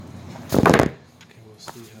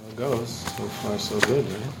goes. So far, so good,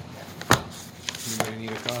 right? Anybody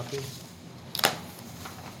need a coffee?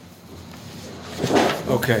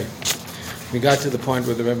 Okay. We got to the point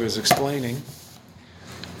where the Rebbe is explaining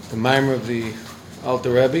the Maimer of the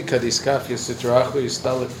Alter Rebbe, Kadiskaf Yisitrachu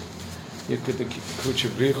Yistalit Yikut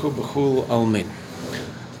Kuchabrichu B'chul Almin.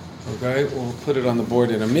 Okay, we'll put it on the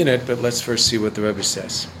board in a minute, but let's first see what the Rebbe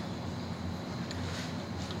says.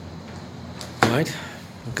 Right?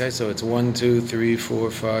 Okay, so it's 1, 2, 3,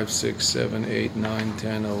 4, 5, 6, 7, 8, 9,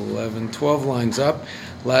 10, 11, 12 lines up.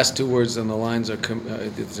 Last two words on the lines are,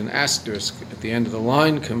 there's an asterisk at the end of the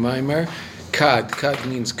line, Kamaimer. Kad. Kad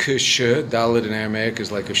means kusha. Dalit in Aramaic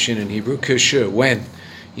is like a shin in Hebrew. Kusha, when?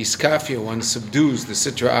 Iskafia, one subdues the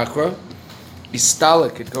sitra achra.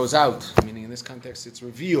 Istalik, it goes out. Meaning in this context, it's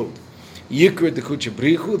revealed. Yikra de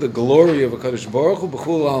kuchabrichu, the glory of HaKadosh Baruch Hu,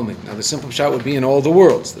 b'chul almin. Now the simple pshat would be in all the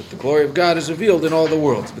worlds, that the glory of God is revealed in all the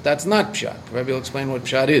worlds. But that's not pshat. The Rebbe will explain what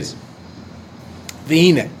pshat is.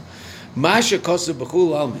 V'hine. Masha kosu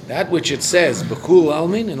b'chul almin. That which it says, b'chul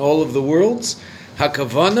almin, in all of the worlds,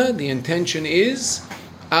 hakavana, the intention is,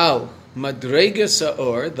 al madrega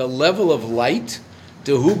sa'or, the level of light,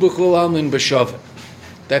 tehu b'chul almin b'shaveh.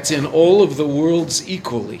 That's in all of the worlds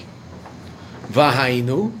equally.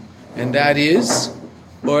 V'hainu, and that is,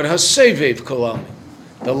 or hasevev kol almin,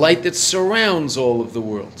 the light that surrounds all of the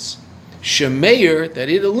worlds. Shemeir, that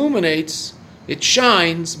it illuminates, it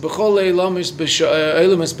shines, b'chol eilamis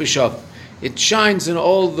b'shaveh. It shines in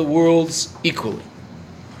all of the worlds equally.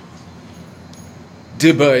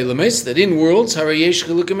 Dibba eilamis, that in worlds, harayesh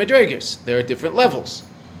chilukim madregas, there are different levels.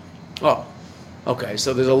 Oh. Okay,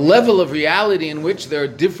 so there's a level of reality in which there are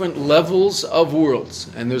different levels of worlds.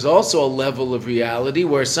 And there's also a level of reality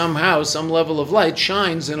where somehow some level of light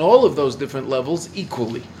shines in all of those different levels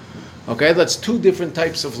equally. Okay, that's two different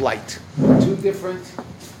types of light. Two different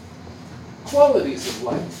qualities of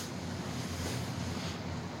light.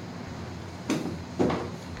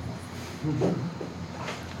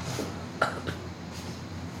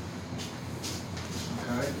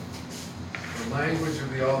 Okay. The language of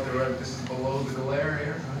the Alter Rebbe, this is below the glare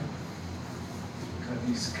here, right?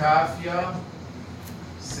 Kadiskafia,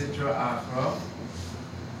 Sitra Achra.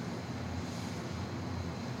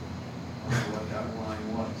 I don't know what that line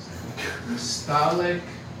was. Mistalik,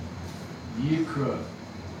 Yikra,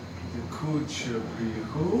 Yekucha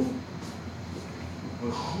Brihu,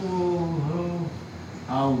 B'chul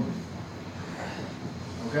Almin.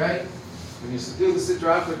 Okay? When you do the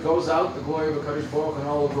Sitra Achra, it goes out the glory of HaKadosh Baruch Hu in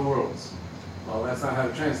all of the worlds. Well, that's not how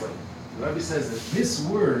to translate it. The Rebbe says that this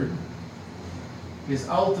word is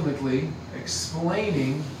ultimately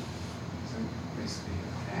explaining, basically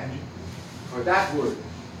an adjective, for that word.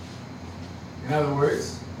 In other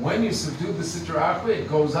words, when you subdue the Sitra Achra, it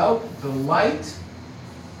goes out the light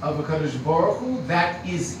of HaKadosh Baruch Hu that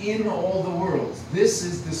is in all the worlds. This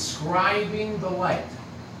is describing the light.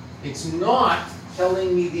 It's not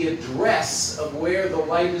telling me the address of where the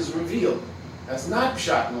light is revealed. That's not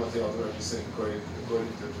pshat in what the Alter Rebbe is saying according to the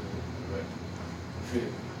Rebbe.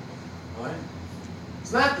 Right?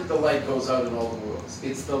 It's not that the light goes out in all the worlds.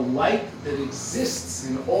 It's the light that exists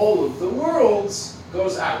in all of the worlds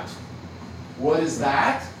goes out. What is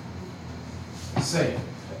that? Say.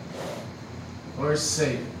 Or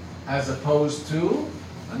say. As opposed to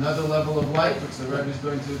another level of light, which the Rebbe is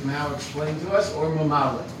going to now explain to us, or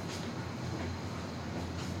mamale.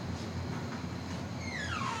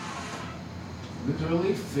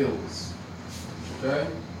 Literally fills. Okay?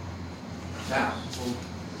 Now, we'll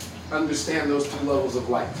understand those two levels of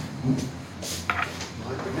light.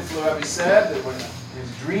 Like the Mitzvah Rabbi said, that when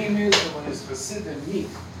his dream is that when his Hasidim meet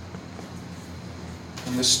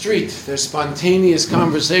on the street, their spontaneous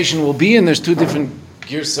conversation will be, and there's two different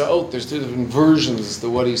girsaot, there's two different versions to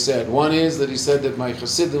what he said. One is that he said that my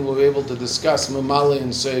Hasidim will be able to discuss Mamale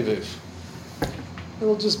and Seviv. It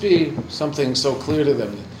will just be something so clear to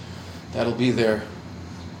them that that'll be their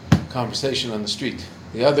conversation on the street.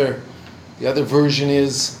 The other version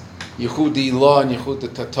is Yehudi Law and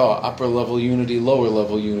Yehudi Tata, upper level unity, lower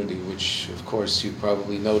level unity, which of course you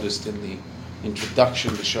probably noticed in the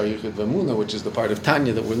introduction to Shar Yichud V'Emunah, which is the part of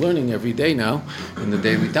Tanya that we're learning every day now in the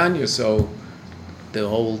daily Tanya. So the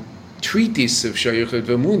whole treatise of Shar Yichud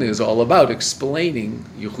V'Emunah is all about explaining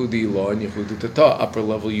Yehudi Law and Yehudi Tata, upper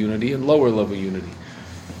level unity and lower level unity.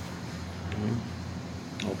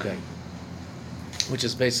 Okay. Which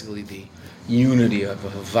is basically the unity of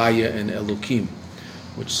Havaya and Elokim,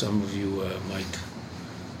 which some of you might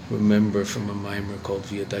remember from a mimer called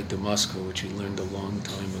V'yadaita Moscow, which we learned a long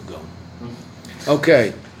time ago.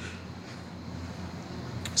 Okay.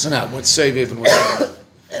 So now, what's Seviv and what's Seviv?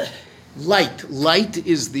 Light. Light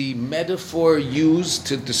is the metaphor used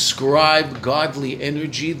to describe godly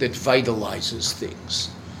energy that vitalizes things.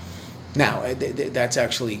 Now, that's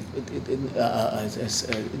actually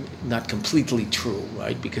not completely true,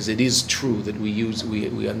 right? Because it is true that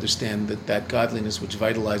we understand that godliness which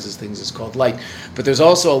vitalizes things is called light. But there's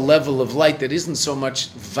also a level of light that isn't so much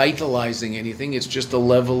vitalizing anything, it's just a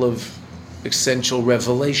level of essential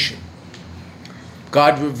revelation.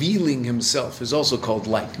 God revealing himself is also called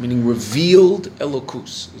light, meaning revealed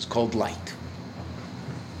elokus is called light.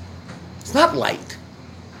 It's not light,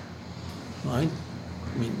 right?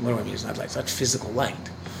 I mean, what do I mean? It's not light. It's not physical light,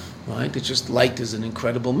 right? It's just light is an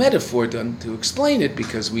incredible metaphor to explain it,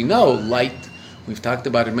 because we know light, we've talked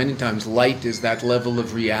about it many times, light is that level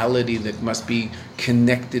of reality that must be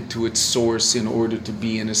connected to its source in order to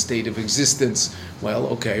be in a state of existence. Well,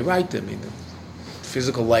 okay, right. I mean,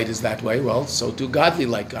 physical light is that way. Well, so too godly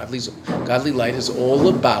light. Godly light is all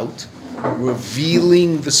about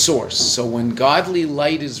revealing the source. So when godly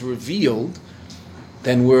light is revealed,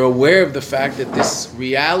 then we're aware of the fact that this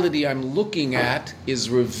reality I'm looking at is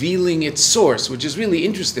revealing its source, which is really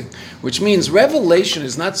interesting. Which means revelation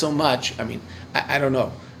is not so much, I don't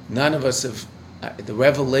know, none of us have, the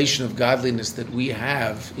revelation of godliness that we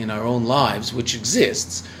have in our own lives, which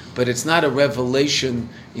exists, but it's not a revelation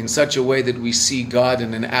in such a way that we see God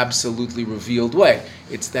in an absolutely revealed way.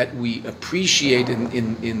 It's that we appreciate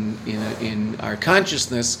in our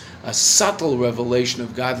consciousness a subtle revelation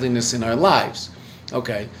of godliness in our lives.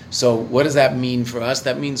 Okay, so what does that mean for us?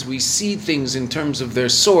 That means we see things in terms of their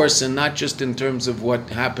source and not just in terms of what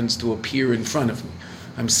happens to appear in front of me.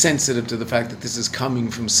 I'm sensitive to the fact that this is coming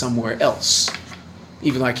from somewhere else,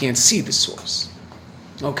 even though I can't see the source.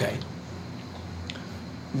 Okay.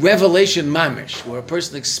 Revelation mamish, where a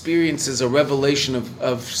person experiences a revelation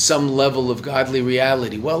of some level of godly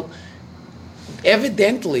reality. Well,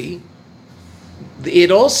 evidently,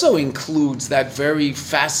 it also includes that very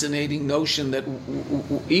fascinating notion that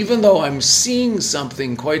even though I'm seeing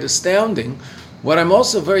something quite astounding, what I'm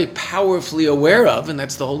also very powerfully aware of, and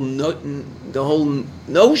that's the whole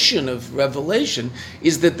notion of revelation,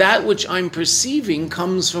 is that which I'm perceiving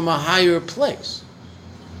comes from a higher place.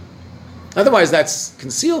 Otherwise, that's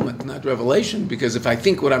concealment, not revelation, because if I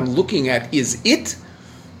think what I'm looking at is it,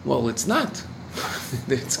 well, it's not.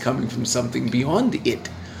 It's coming from something beyond it.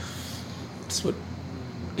 That's what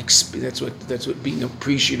being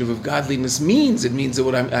appreciative of godliness means. It means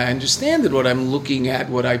that I understand that what I'm looking at,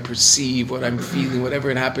 what I perceive, what I'm feeling, whatever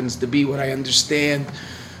it happens to be, what I understand,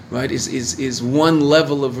 right, is one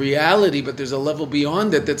level of reality, but there's a level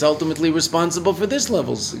beyond it that's ultimately responsible for this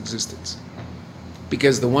level's existence.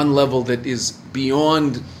 Because the one level that is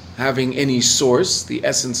beyond having any source, the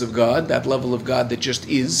essence of God, that level of God that just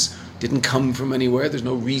is, didn't come from anywhere, there's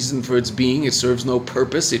no reason for its being, it serves no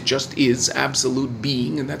purpose, it just is absolute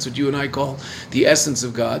being, and that's what you and I call the essence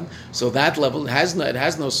of God. So that level it has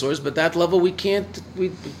no source, but that level we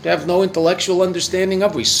have no intellectual understanding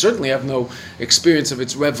of. We certainly have no experience of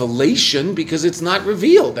its revelation because it's not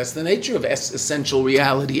revealed. That's the nature of essential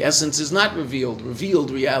reality. Essence is not revealed. Revealed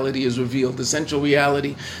reality is revealed. Essential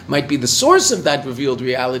reality might be the source of that revealed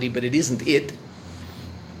reality, but it isn't it.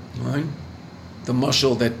 All right? The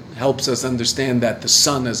mashal that helps us understand that, the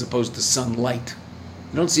sun as opposed to sunlight.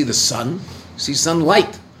 You don't see the sun, you see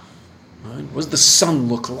sunlight. Right? What does the sun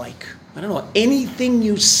look like? I don't know. Anything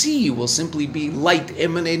you see will simply be light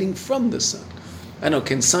emanating from the sun. I know.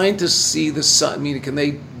 Can scientists see the sun? I mean, can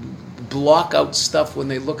they block out stuff when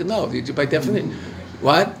they look? No, by definition.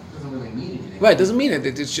 What? Right, doesn't mean it.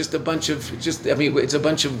 It's just a bunch of it's a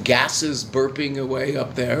bunch of gases burping away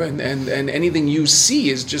up there, and anything you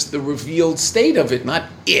see is just the revealed state of it, not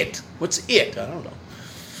it. What's it? I don't know.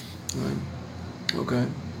 Right. Okay.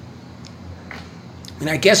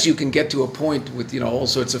 And I guess you can get to a point with all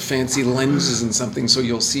sorts of fancy lenses and something, so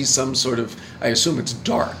you'll see some sort of, I assume it's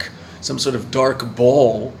dark, some sort of dark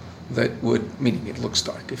ball that would, meaning it looks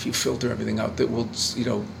dark if you filter everything out, that will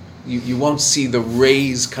You won't see the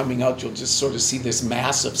rays coming out. You'll just sort of see this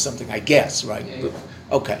mass of something, I guess, right? Yeah.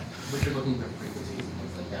 Okay. But you're looking for frequencies and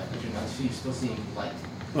things like that, but you're still seeing light.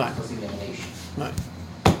 Right. You're still seeing emanation. Right.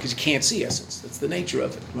 Because you can't see essence. That's the nature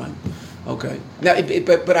of it, right? Okay. Now,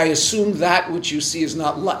 but I assume that which you see is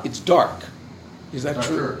not light. It's dark. Is that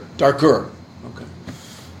true? Darker. Okay.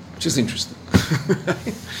 Which is interesting.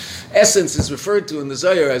 Essence is referred to in the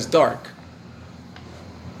Zohar as dark.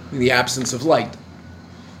 In the absence of light.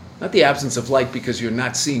 Not the absence of light because you're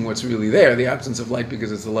not seeing what's really there. The absence of light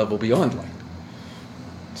because it's a level beyond light.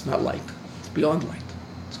 It's not light. It's beyond light.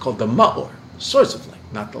 It's called the ma'or, source of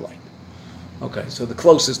light, not the light. Okay, so the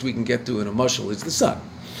closest we can get to in a mashal is the sun.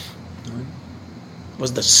 Right? What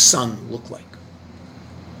does the sun look like?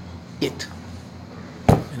 It.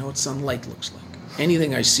 I know what sunlight looks like.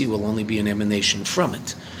 Anything I see will only be an emanation from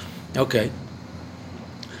it. Okay.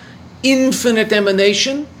 Infinite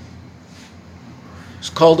emanation is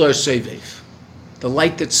called Or Sevev, the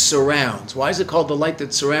light that surrounds. Why is it called the light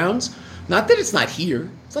that surrounds? Not that it's not here.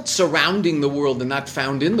 It's not surrounding the world and not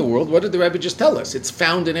found in the world. What did the Rebbe just tell us? It's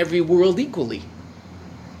found in every world equally.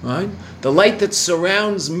 Right? The light that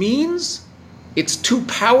surrounds means it's too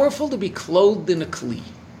powerful to be clothed in a kli.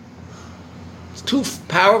 It's too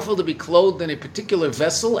powerful to be clothed in a particular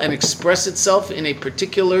vessel and express itself in a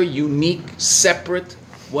particular, unique, separate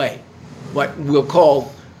way. What we'll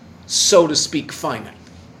call, so to speak, finite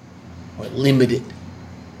or limited.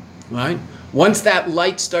 Right? Once that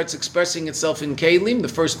light starts expressing itself in Kelim, the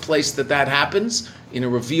first place that happens in a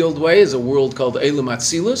revealed way is a world called Elam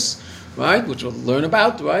Atzilus, right? Which we'll learn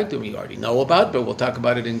about, right? That we already know about, but we'll talk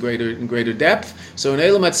about it in greater depth. So in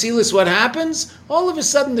Elam Atzilus, what happens? All of a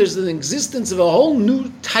sudden, there's an existence of a whole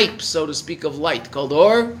new type, so to speak, of light called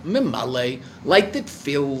Or Mimale, light that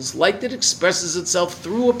fills, light that expresses itself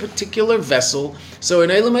through a particular vessel. So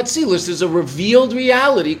in Elam Atzilus, there's a revealed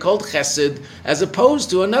reality called Chesed, as opposed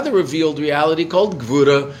to another revealed reality called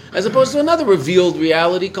Gvura, as opposed to another revealed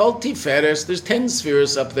reality called Tiferes. There's 10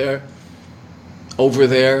 spheres up there, over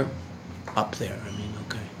there, up there. I mean,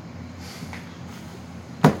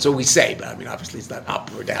 okay. So we say, but I mean, obviously it's not up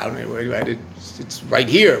or down. Right? It's right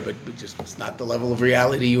here, but it's not the level of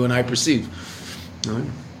reality you and I perceive. Right?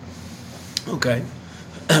 Okay.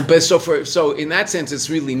 But so in that sense, it's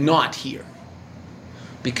really not here.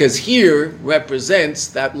 Because here represents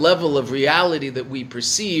that level of reality that we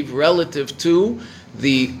perceive relative to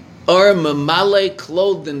the Or Mamale,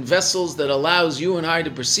 clothed in vessels that allows you and I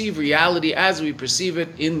to perceive reality as we perceive it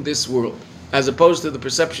in this world, as opposed to the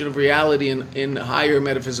perception of reality in higher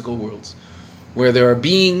metaphysical worlds, where there are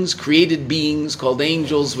beings, created beings called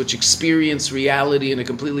angels, which experience reality in a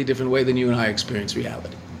completely different way than you and I experience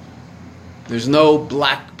reality. There's no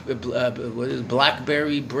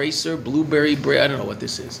blackberry bracer, blueberry bracer, I don't know what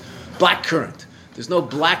this is. Black currant. There's no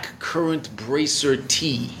black currant bracer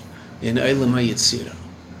tea in Elam HaYetzirah.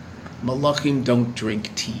 Malachim don't drink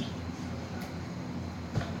tea.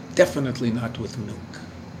 Definitely not with milk.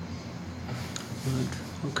 Right.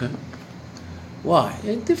 Okay. Why?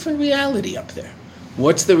 A different reality up there.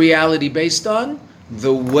 What's the reality based on?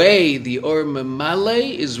 The way the Or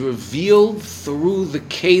Memale is revealed through the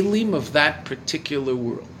kelim of that particular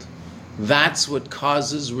world. That's what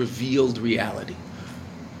causes revealed reality.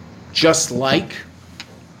 Just like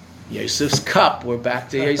Yosef's cup. We're back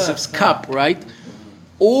to Yosef's cup, right?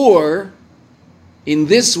 Or, in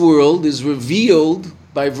this world, is revealed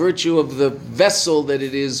by virtue of the vessel that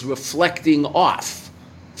it is reflecting off.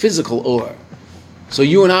 Physical or. So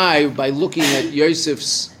you and I, by looking at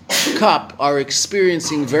Yosef's cup, are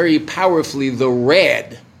experiencing very powerfully the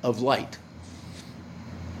red of light.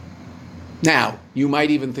 Now, you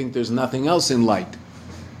might even think there's nothing else in light.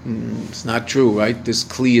 It's not true, right? This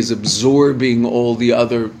kli is absorbing all the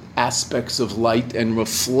other aspects of light and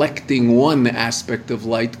reflecting one aspect of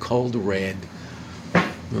light called red.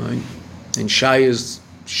 Right? And Shaya's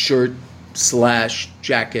shirt /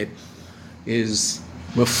 jacket is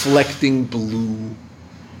reflecting blue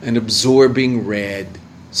and absorbing red.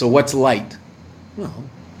 So what's light? Well,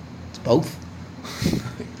 it's both.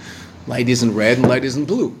 Light isn't red and light isn't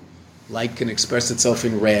blue. Light can express itself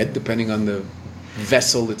in red depending on the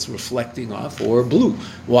vessel it's reflecting off, or blue.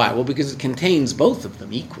 Why? Well, because it contains both of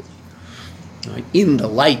them equally. Right? In the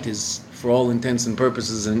light is, for all intents and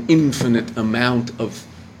purposes, an infinite amount of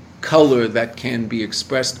color that can be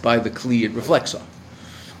expressed by the kli it reflects off.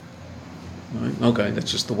 Right? Okay,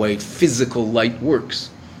 that's just the way physical light works.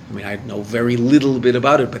 I mean, I know very little bit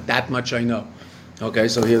about it, but that much I know. Okay,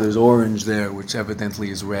 so here there's orange there, which evidently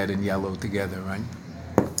is red and yellow together, right?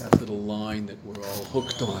 That little line that we're all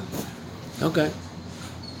hooked on. Okay.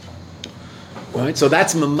 Right, so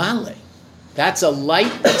that's mamale. That's a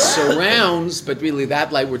light that surrounds, but really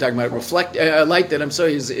that light we're talking about, light that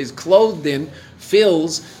is clothed in,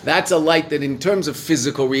 fills. That's a light that in terms of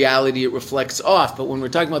physical reality it reflects off. But when we're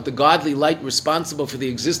talking about the godly light responsible for the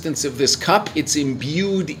existence of this cup, it's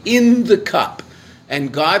imbued in the cup.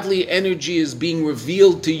 And godly energy is being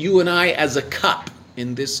revealed to you and I as a cup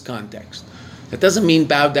in this context. That doesn't mean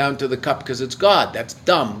bow down to the cup because it's God. That's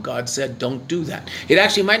dumb. God said don't do that. It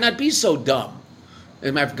actually might not be so dumb.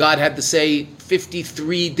 If God had to say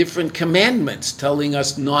 53 different commandments telling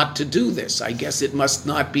us not to do this, I guess it must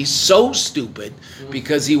not be so stupid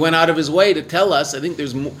because he went out of his way to tell us. I think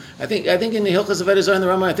there's more, I think in the Hilchos Avodas Zarah and the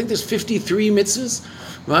Rambam, I think there's 53 mitzvahs,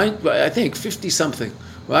 right? I think 50 something.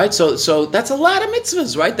 right? So that's a lot of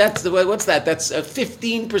mitzvahs, right? What's that? That's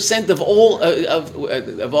 15% of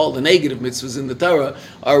all the negative mitzvahs in the Torah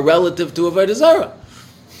are relative to avodah zarah.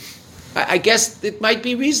 I guess it might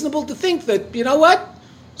be reasonable to think that, you know what?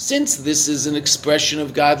 Since this is an expression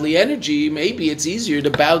of godly energy, maybe it's easier to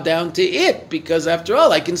bow down to it, because after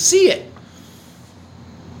all, I can see it.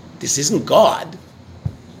 This isn't God,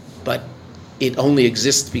 but it only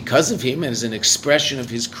exists because of him and is an expression of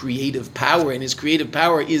his creative power, and his creative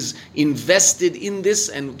power is invested in this,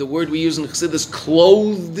 and the word we use in Chassidus,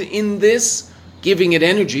 clothed in this, giving it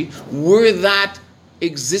energy. Were that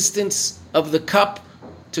existence of the cup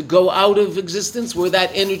to go out of existence, were that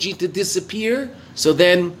energy to disappear, so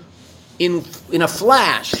then in a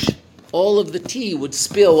flash, all of the tea would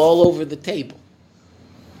spill all over the table.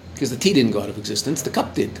 Because the tea didn't go out of existence, the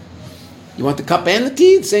cup did. You want the cup and the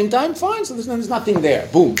tea at the same time? Fine, so there's nothing there.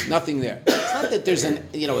 Boom, nothing there. It's not that there's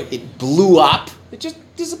it blew up, it just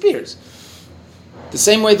disappears. The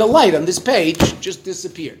same way the light on this page just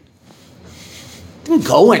disappeared. It didn't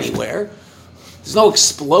go anywhere. There's no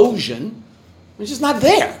explosion. It's just not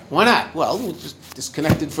there. Why not? Well, it's just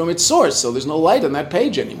disconnected from its source, so there's no light on that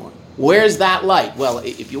page anymore. Where's that light? Well,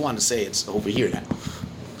 if you want to say it's over here now,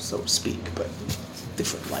 so to speak, but it's a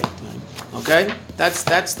different light. Right? Okay?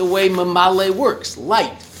 That's the way mamale works.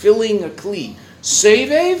 Light, filling a kli.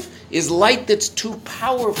 Sevev is light that's too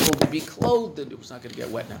powerful to be clothed in. It's not going to get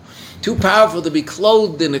wet now. Too powerful to be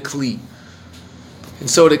clothed in a kli. And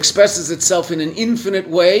so it expresses itself in an infinite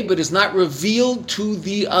way, but is not revealed to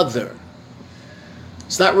the other.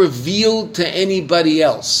 It's not revealed to anybody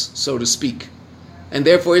else, so to speak, and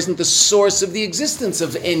therefore isn't the source of the existence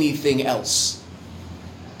of anything else.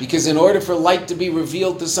 Because in order for light to be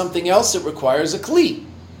revealed to something else, it requires a kli,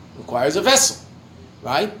 requires a vessel,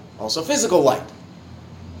 right? Also physical light.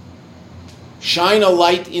 Shine a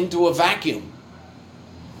light into a vacuum.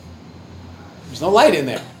 There's no light in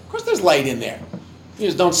there. Of course there's light in there. You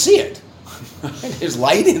just don't see it. There's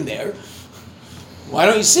light in there. Why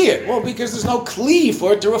don't you see it? Well, because there's no kli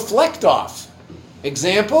for it to reflect off.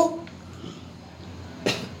 Example,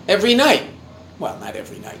 every night. Well, not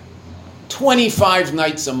every night. 25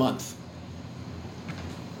 nights a month.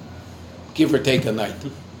 Give or take a night.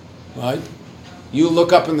 Right? You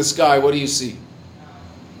look up in the sky, what do you see?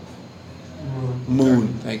 Moon.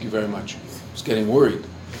 Thank you very much. I was getting worried.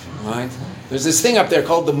 Right? There's this thing up there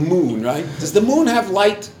called the moon, right? Does the moon have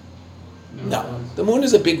light? No. The moon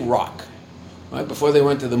is a big rock. Right? Before they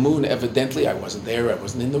went to the moon, evidently, I wasn't there, I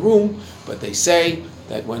wasn't in the room, but they say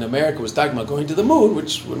that when America was talking about going to the moon,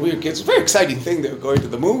 which when we were kids, was a very exciting thing, they were going to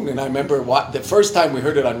the moon, and I remember the first time we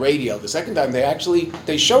heard it on radio, the second time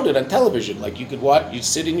they showed it on television, like you'd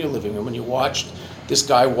sit in your living room and you watched this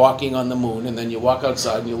guy walking on the moon, and then you walk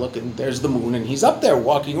outside and you look and there's the moon, and he's up there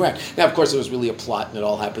walking around. Now, of course, it was really a plot, and it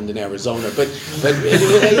all happened in Arizona, but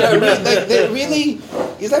they really,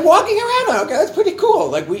 he's like walking around. Okay, that's pretty cool.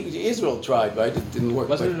 Like Israel tried, right? It didn't work.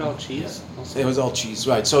 Wasn't it all cheese? It was all cheese,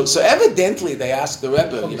 right? So evidently they asked the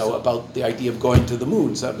Rebbe, about the idea of going to the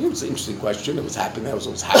moon. So it was an interesting question. It was happening. That was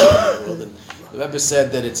what was happening in the world. And the Rebbe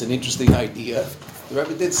said that it's an interesting idea. The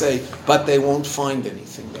Rebbe did say, but they won't find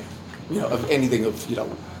anything there. Of anything of,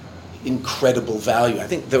 incredible value. I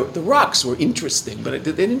think the rocks were interesting, but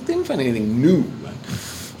they didn't find anything new. Right?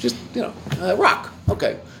 Just, a rock.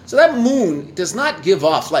 Okay. So that moon does not give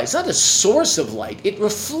off light. It's not a source of light. It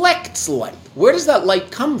reflects light. Where does that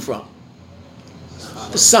light come from?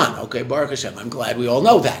 The sun. Okay, Baruch Hashem. I'm glad we all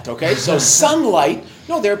know that. Okay, so sunlight.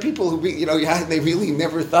 There are people who, they really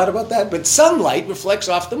never thought about that. But sunlight reflects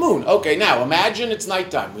off the moon. Okay, now imagine it's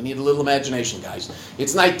nighttime. We need a little imagination, guys.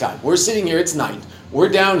 It's nighttime. We're sitting here. It's night. We're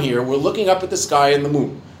down here. We're looking up at the sky and the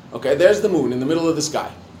moon. Okay, there's the moon in the middle of the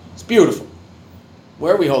sky. It's beautiful.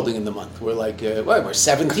 Where are we holding in the month? We're like, we're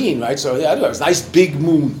 17, right? So yeah, it's a nice big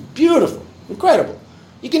moon. Beautiful. Incredible.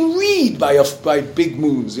 You can read by big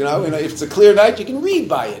moons, If it's a clear night, you can read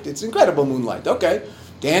by it. It's incredible moonlight. Okay.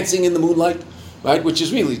 Dancing in the moonlight, right? Which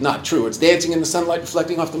is really not true. It's dancing in the sunlight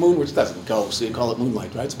reflecting off the moon, which doesn't go, so you call it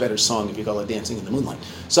moonlight, right? It's a better song if you call it dancing in the moonlight.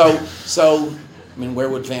 So, where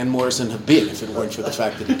would Van Morrison have been if it weren't for the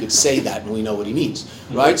fact that he could say that and we know what he means,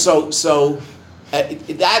 right? So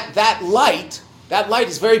that light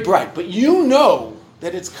is very bright, but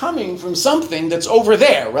that it's coming from something that's over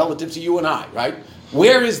there relative to you and I, right?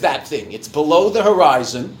 Where is that thing? It's below the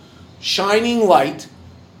horizon, shining light,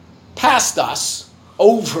 past us,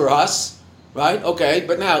 over us, right? Okay,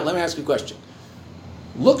 but now let me ask you a question.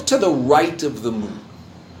 Look to the right of the moon,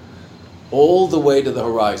 all the way to the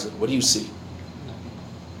horizon. What do you see?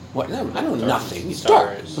 What? I don't know, nothing. It's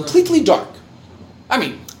dark, completely dark.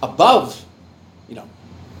 Above,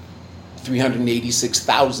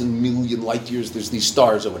 386,000 million light years, there's these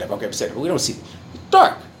stars or whatever. Okay, I'm saying, but we don't see them.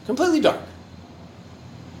 Dark, completely dark.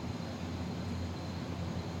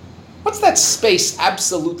 What's that space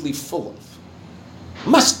absolutely full of?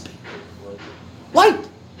 Must be light.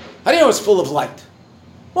 How do you know it's full of light?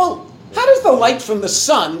 Well, how does the light from the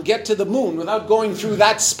sun get to the moon without going through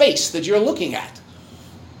that space that you're looking at?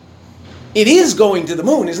 It is going to the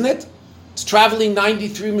moon, isn't it? It's traveling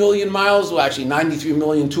 93 million miles, well actually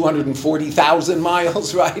 93,240,000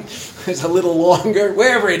 miles, right? It's a little longer,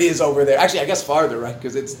 wherever it is over there. Actually, I guess farther, right?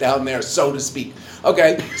 Because it's down there, so to speak.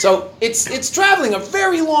 Okay, so it's traveling a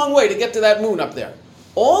very long way to get to that moon up there.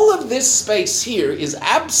 All of this space here is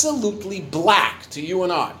absolutely black to you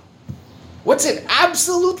and I. What's it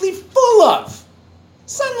absolutely full of?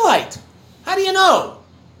 Sunlight. How do you know?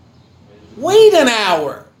 Wait an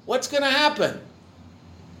hour. What's going to happen?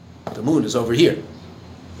 The moon is over here.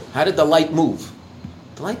 How did the light move?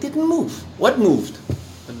 The light didn't move. What moved?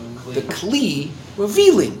 The kli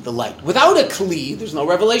revealing the light. Without a kli, there's no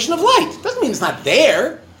revelation of light. Doesn't mean it's not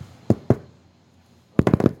there.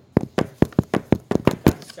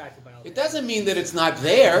 It doesn't mean that it's not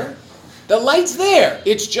there. The light's there.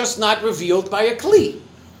 It's just not revealed by a kli.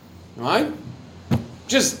 Right?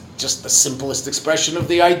 Just the simplest expression of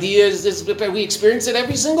the idea is we experience it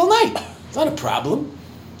every single night. It's not a problem.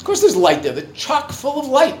 Of course there's light there. They're chock full of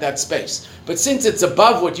light, that space. But since it's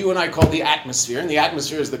above what you and I call the atmosphere, and the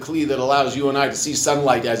atmosphere is the kli that allows you and I to see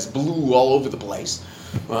sunlight as blue all over the place,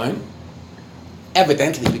 right?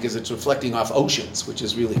 Evidently because it's reflecting off oceans, which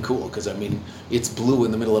is really cool, because, I mean, it's blue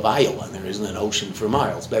in the middle of Iowa, and there isn't an ocean for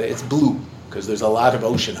miles, but it's blue, because there's a lot of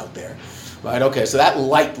ocean out there, right? Okay, so that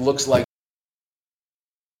light looks like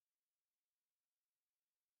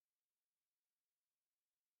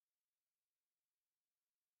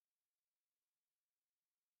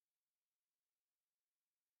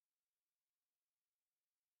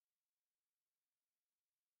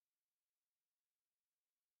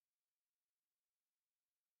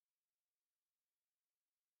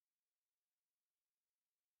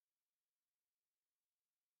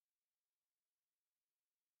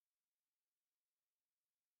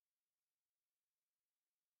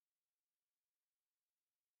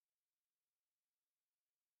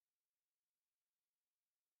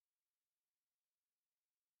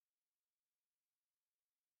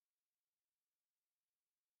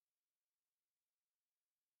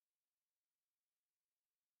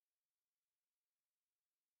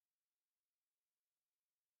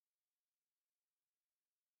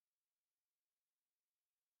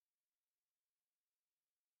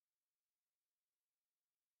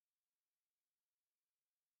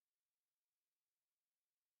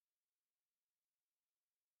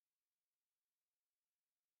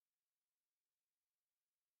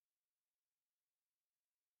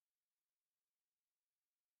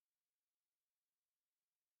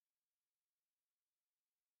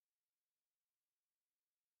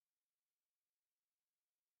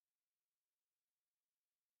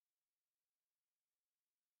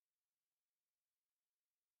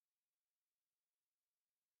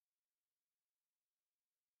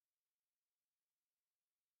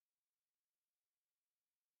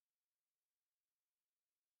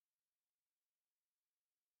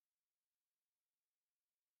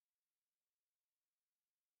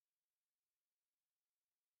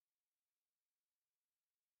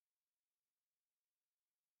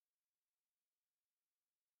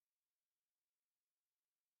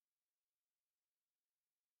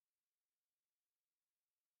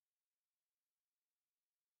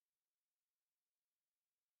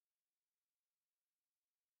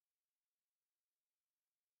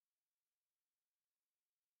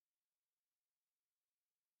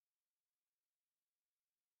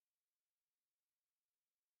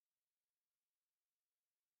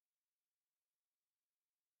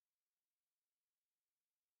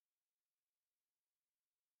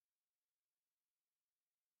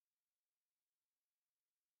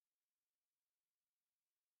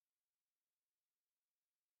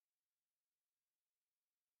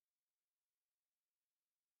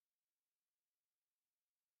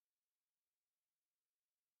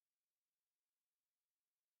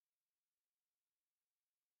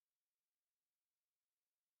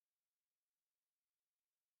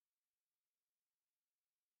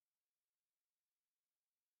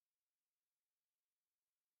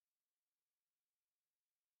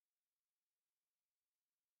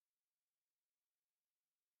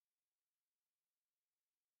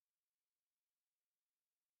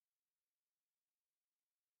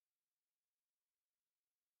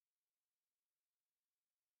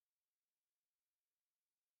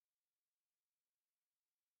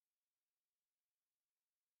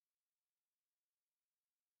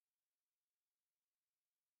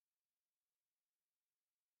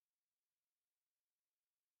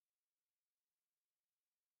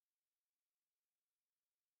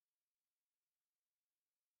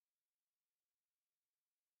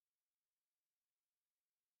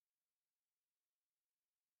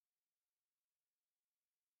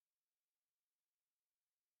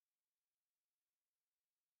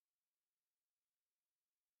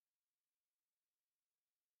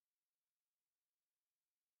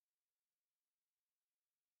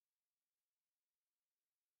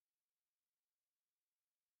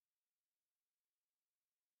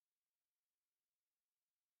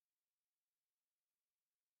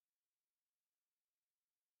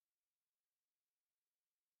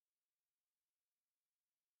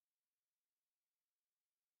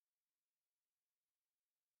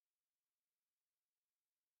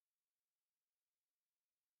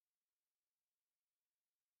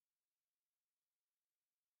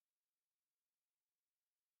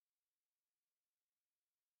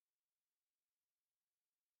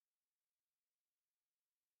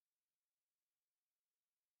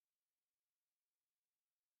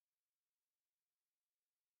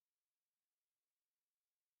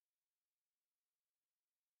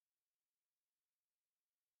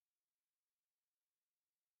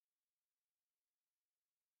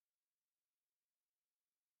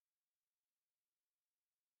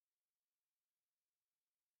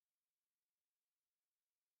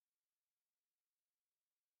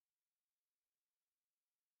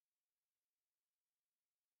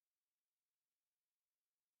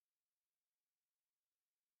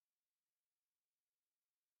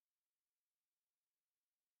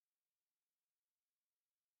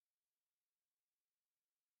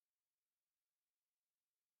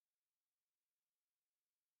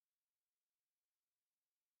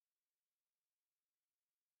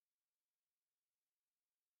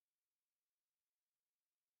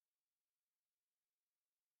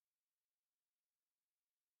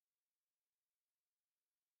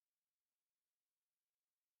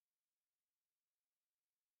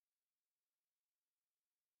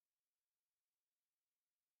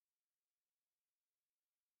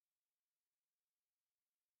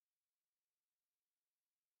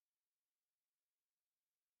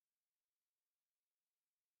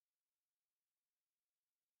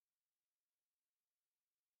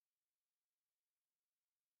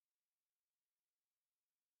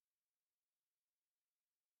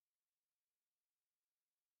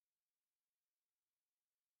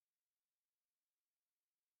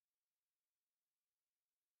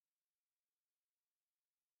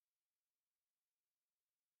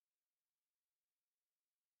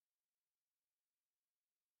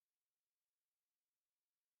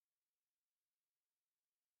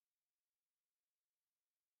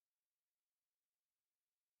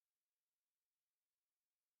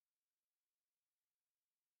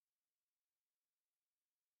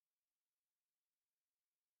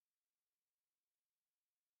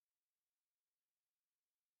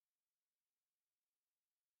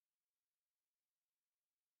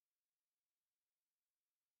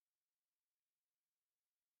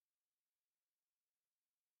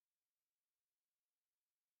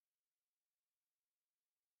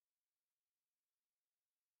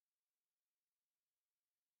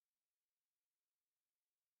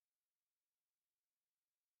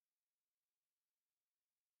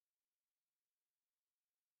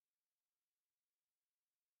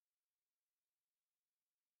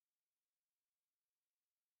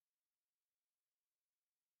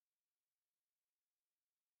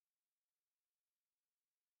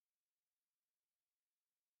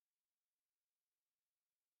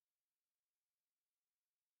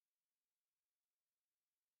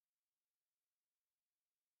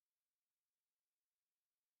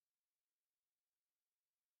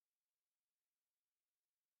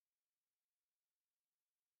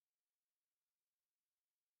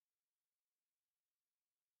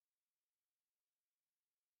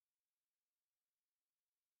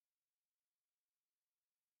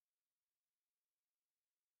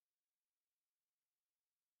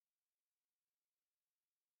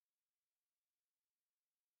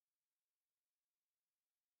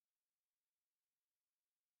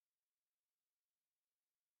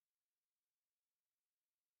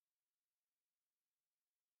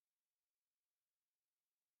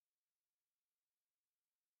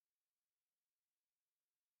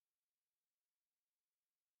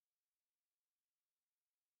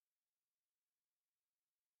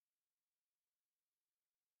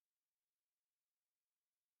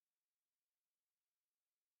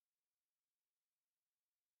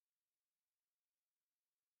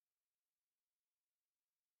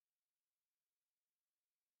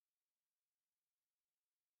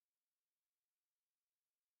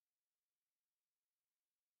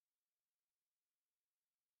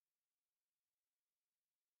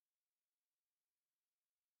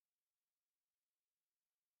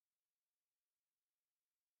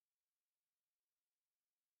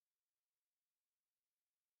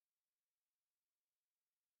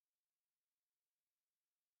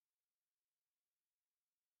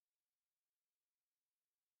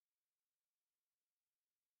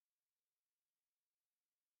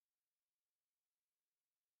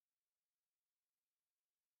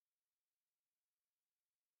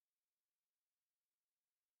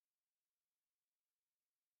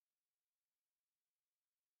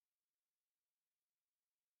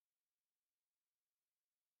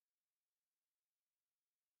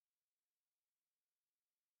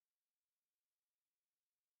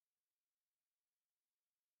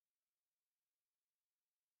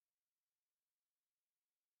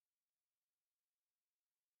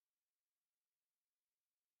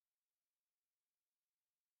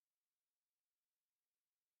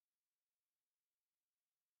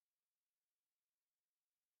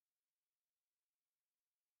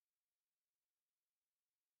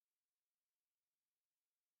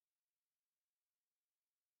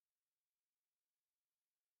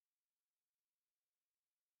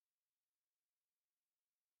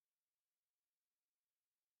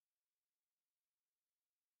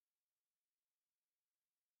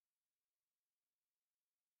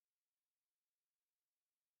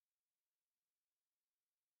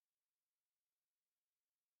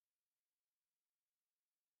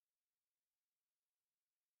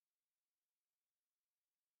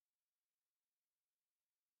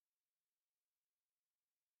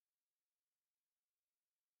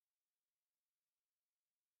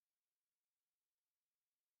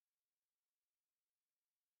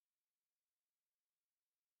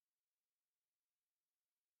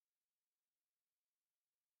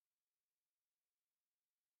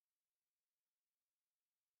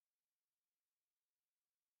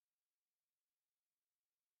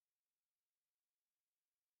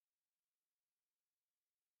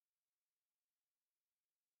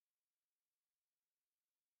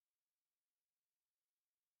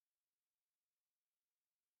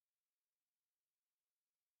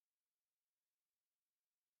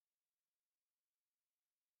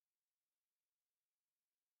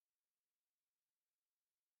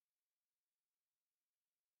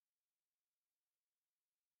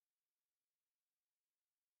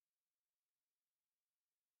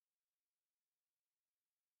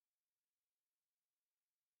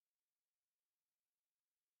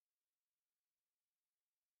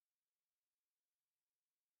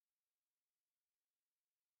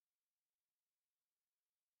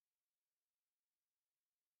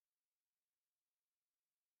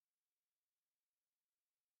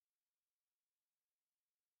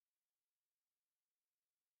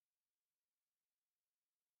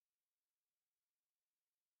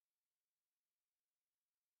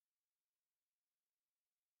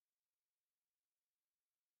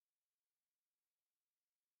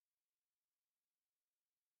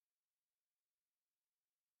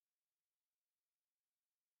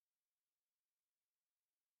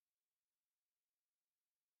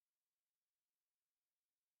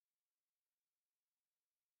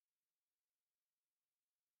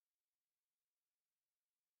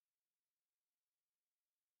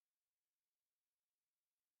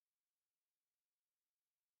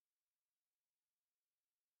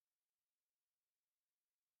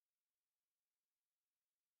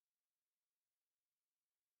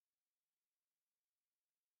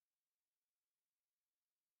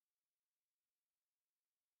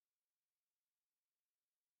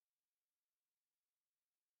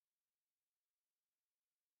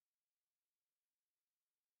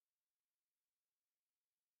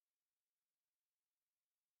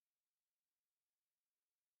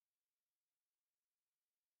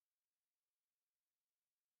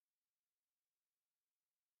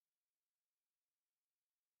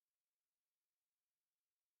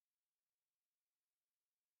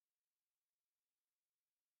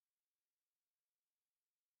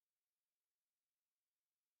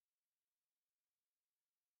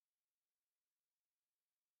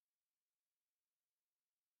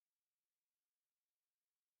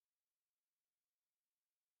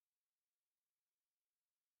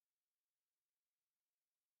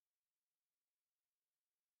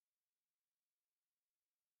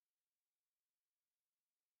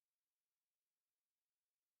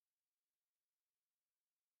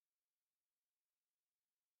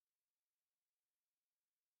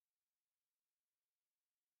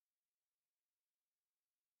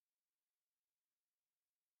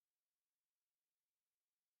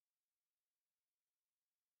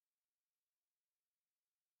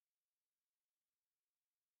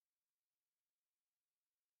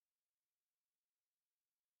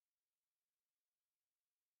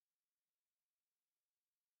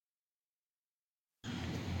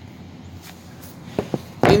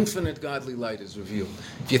infinite godly light is revealed.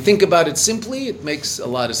 If you think about it simply, it makes a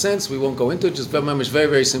lot of sense. We won't go into it, just very,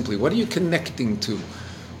 very simply. What are you connecting to?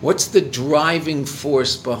 What's the driving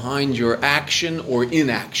force behind your action or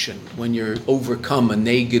inaction when you're overcome a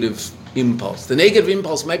negative impulse? The negative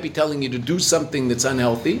impulse might be telling you to do something that's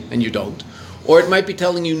unhealthy, and you don't. Or it might be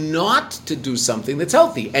telling you not to do something that's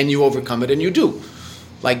healthy, and you overcome it and you do.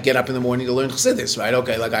 Like get up in the morning to learn Chassidus, right?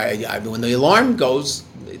 Okay, like when the alarm goes,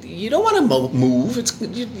 you don't want to move.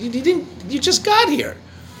 You just got here.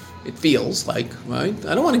 It feels like, right?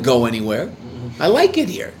 I don't want to go anywhere. I like it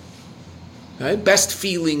here. Right? Best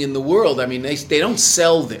feeling in the world. I mean, they don't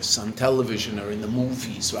sell this on television or in the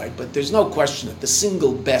movies, right? But there's no question that the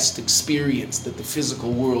single best experience that the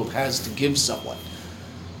physical world has to give someone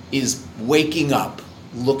is waking up,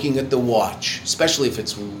 looking at the watch, especially if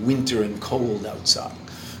it's winter and cold outside.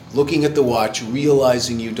 Looking at the watch,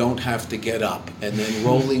 realizing you don't have to get up, and then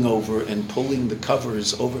rolling over and pulling the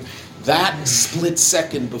covers over. That split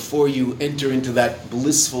second before you enter into that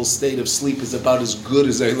blissful state of sleep is about as good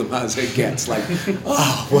as Eilam Hazeh gets. Like,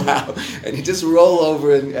 oh, wow. And you just roll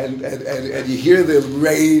over and you hear the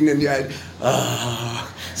rain and you're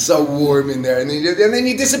so warm in there. And then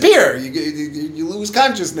you disappear. You lose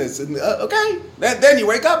consciousness. And okay, then you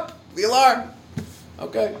wake up, the alarm.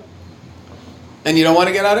 Okay. And you don't want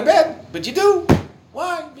to get out of bed, but you do.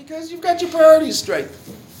 Why? Because you've got your priorities straight.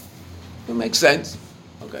 It makes sense.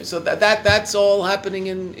 Okay, so that's all happening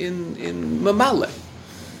in Mamale.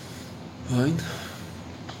 Right?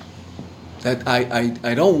 That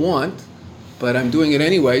I don't want, but I'm doing it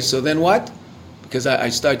anyway, so then what? Because I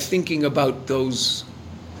start thinking about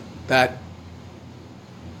that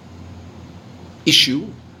issue,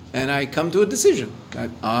 and I come to a decision that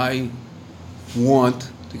I want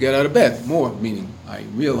to get out of bed more, meaning I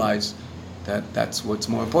realize that that's what's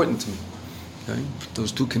more important to me. Okay?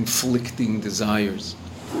 Those two conflicting desires.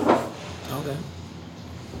 Okay.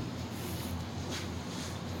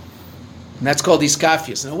 And that's called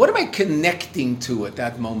iskafius. Now, what am I connecting to at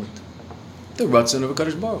that moment? The Ratzon of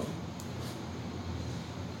HaKadosh Baruch Hu.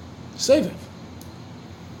 Save it.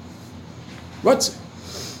 Ratzon.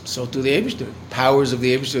 So to the Eibishter. Powers of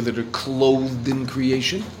the Eibishter that are clothed in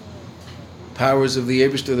creation. Powers of the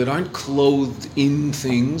Eibishter that aren't clothed in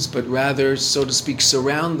things, but rather, so to speak,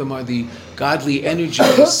 surround them, are the godly energy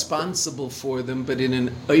responsible for them, but in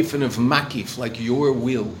an oifen of makif, like your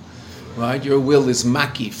will. Right? Your will is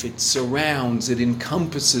makif. It surrounds, it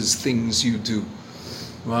encompasses things you do.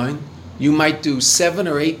 Right? You might do 7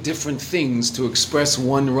 or 8 different things to express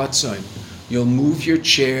one ratzon. You'll move your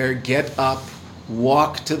chair, get up,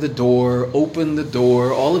 walk to the door, open the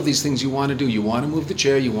door, all of these things you want to do. You want to move the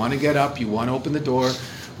chair, you want to get up, you want to open the door,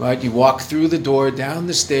 right? You walk through the door, down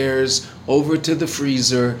the stairs, over to the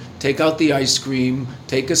freezer, take out the ice cream,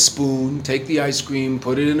 take a spoon, take the ice cream,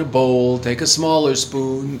 put it in a bowl, take a smaller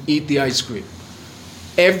spoon, eat the ice cream.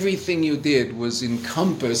 Everything you did was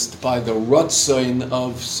encompassed by the ratzon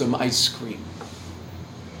of some ice cream.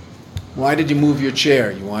 Why did you move your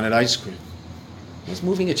chair? You wanted ice cream. What's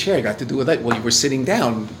moving a chair got to do with that? Well, you were sitting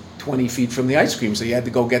down 20 feet from the ice cream, so you had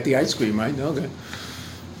to go get the ice cream, right? Okay.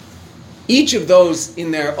 Each of those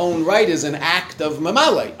in their own right is an act of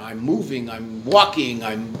mamale. I'm moving, I'm walking,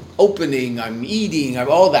 I'm opening, I'm eating, I'm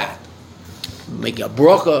all that. Make a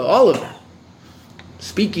bracha, all of that.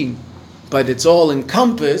 Speaking. But it's all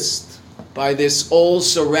encompassed by this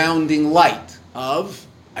all-surrounding light of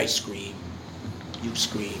ice cream. You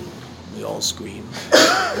scream. We all scream.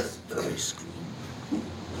 We scream.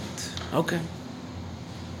 Okay.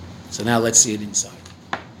 So now let's see it inside.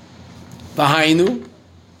 V'hainu,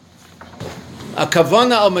 a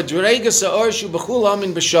kavana al madregas ha'or shu b'chul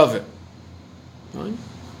amin b'shaveh.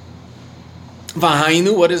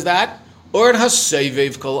 V'hainu, what is that? Or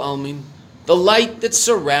hasevev kol almin, the light that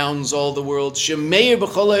surrounds all the world, shemeir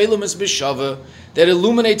b'chol ha'elam es b'shaveh, that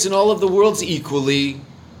illuminates in all of the worlds equally.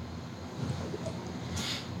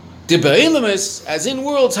 As in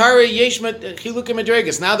worlds, Hare Yeshmet Chilukim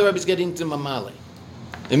Madregas. Now the Rebbe is getting to Mamale.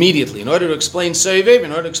 Immediately. In order to explain Sevev,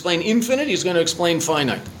 in order to explain infinite, he's going to explain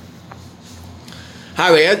finite.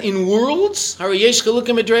 Hare, in worlds, Hare Yesh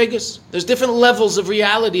Chilukim Madregas. There's different levels of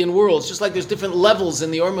reality in worlds, just like there's different levels in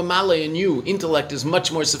the Or Mamale in you. Intellect is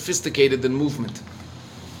much more sophisticated than movement.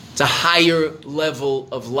 It's a higher level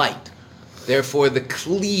of light. Therefore, the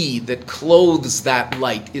kli that clothes that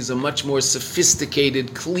light is a much more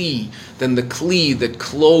sophisticated kli than the kli that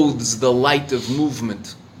clothes the light of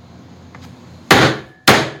movement.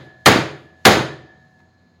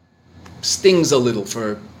 Stings a little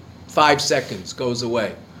for 5 seconds, goes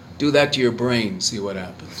away. Do that to your brain, see what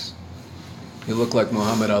happens. You look like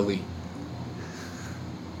Muhammad Ali.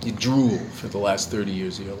 You drool for the last 30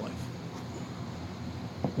 years of your life.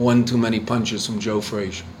 One too many punches from Joe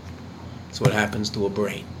Frazier. That's what happens to a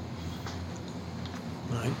brain.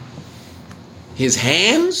 Right? His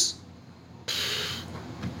hands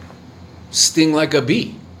sting like a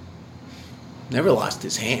bee. Never lost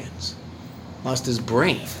his hands. Lost his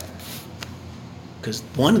brain. Because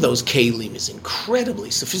one of those kalim is incredibly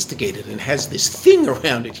sophisticated and has this thing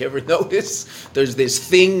around it. You ever notice? There's this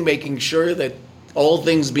thing making sure that all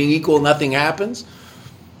things being equal, nothing happens.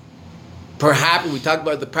 Perhaps, we talked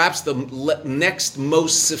about perhaps the next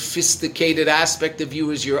most sophisticated aspect of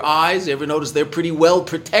you is your eyes. You ever notice they're pretty well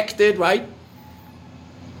protected, right?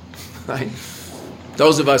 Right?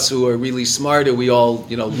 Those of us who are really smarter, we all,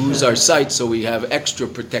 lose our sight, so we have extra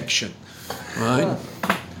protection, right?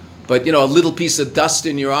 But, a little piece of dust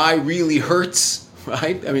in your eye really hurts,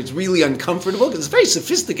 right? I mean, it's really uncomfortable because it's very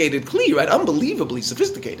sophisticated kli, right? Unbelievably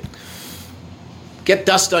sophisticated. Get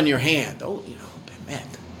dust on your hand. Oh, man.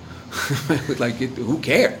 Who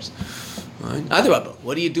cares? Right?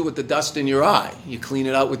 What do you do with the dust in your eye? You clean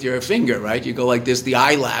it out with your finger, right? You go like this, the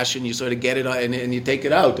eyelash, and you sort of get it, and you take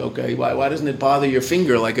it out. Okay, why doesn't it bother your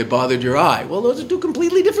finger like it bothered your eye? Well, those are two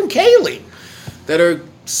completely different keli that are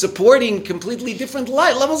supporting completely different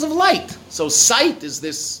levels of light. So sight is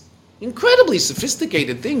this incredibly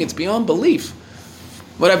sophisticated thing. It's beyond belief.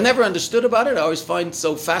 What I've never understood about it, I always find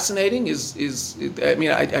so fascinating I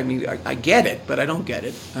get it, but I don't get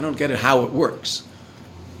it. I don't get it how it works.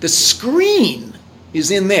 The screen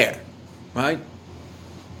is in there, right?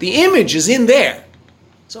 The image is in there.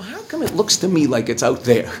 So how come it looks to me like it's out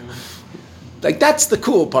there? Like, that's the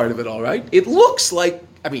cool part of it all, right? It looks like,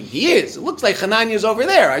 he is. It looks like Hananiah's over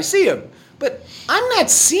there. I see him. But I'm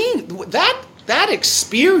not seeing that. That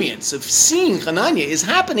experience of seeing Hananiah is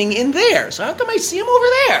happening in there. So how come I see him over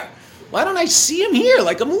there? Why don't I see him here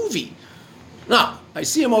like a movie? No, I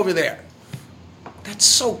see him over there. That's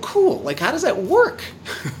so cool. Like, how does that work?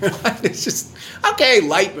 It's just, okay,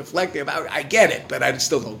 light, reflective. I get it, but I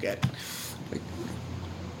still don't get it. Like,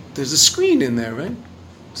 there's a screen in there, right?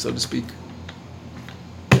 So to speak.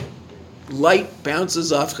 Light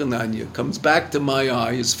bounces off Hananiah, comes back to my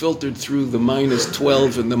eye, is filtered through the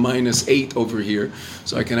 -12 and the -8 over here,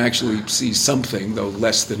 so I can actually see something, though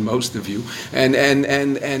less than most of you. And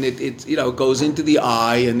it goes into the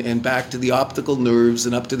eye and back to the optical nerves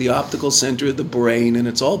and up to the optical center of the brain, and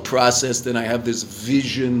it's all processed, and I have this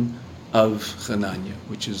vision of Hananiah,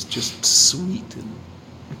 which is just sweet and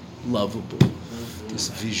lovable. This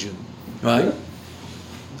vision, right?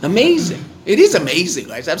 Amazing. It is amazing,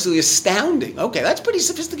 right? It's absolutely astounding. Okay, that's pretty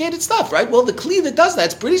sophisticated stuff, right? Well, the kli that does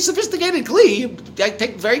that's pretty sophisticated kli. I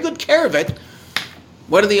take very good care of it.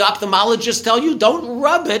 What do the ophthalmologists tell you? Don't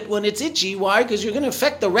rub it when it's itchy. Why? Because you're going to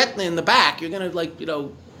affect the retina in the back. You're going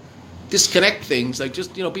to, disconnect things.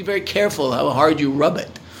 Just be very careful how hard you rub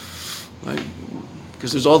it, right?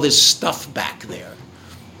 Because there's all this stuff back there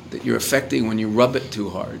that you're affecting when you rub it too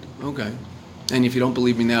hard. Okay. And if you don't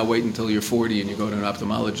believe me now, wait until you're 40 and you go to an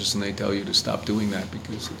ophthalmologist and they tell you to stop doing that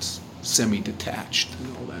because it's semi-detached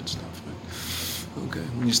and all that stuff. Right? Okay,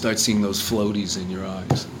 when you start seeing those floaties in your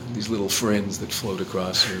eyes, these little friends that float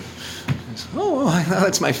across here.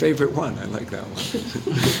 That's my favorite one. I like that one.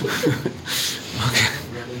 Okay.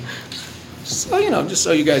 So, just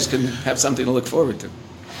so you guys can have something to look forward to.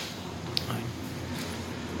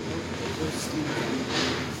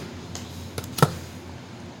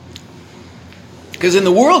 Because in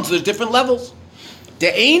the worlds, there's different levels.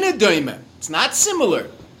 De'ena doime. It's not similar.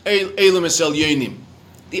 Eilim esel yonim.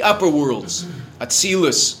 The upper worlds.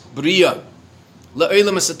 Atzilus, Bria.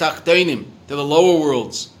 La'eilim esatachtoinim. To the lower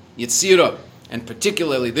worlds. Yetzira. And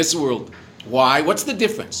particularly this world. Why? What's the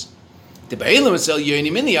difference? The Be'eilim esel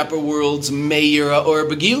yonim in the upper worlds, Meira or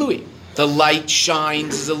Begilui. The light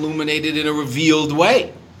shines, is illuminated in a revealed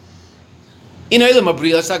way. In Eilam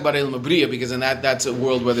Abriya, let's talk about Eilam Abriya, because in that's a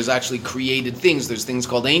world where there's actually created things. There's things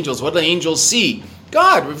called angels. What do the angels see?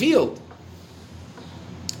 God revealed.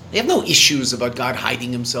 They have no issues about God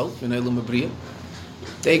hiding himself in Eilam Abriya.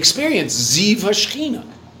 They experience Ziv HaShechina,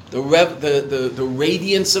 the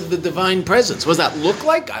radiance of the divine presence. What does that look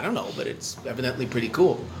like? I don't know, but it's evidently pretty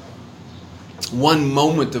cool. One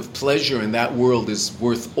moment of pleasure in that world is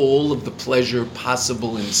worth all of the pleasure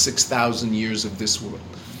possible in 6,000 years of this world.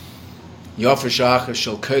 One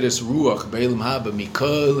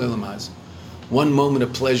moment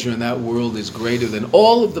of pleasure in that world is greater than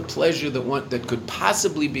all of the pleasure that could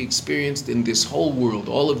possibly be experienced in this whole world.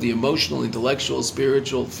 All of the emotional, intellectual,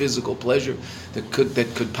 spiritual, physical pleasure that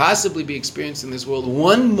could possibly be experienced in this world.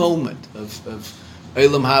 One moment of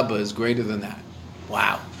Eilam Haba is greater than that.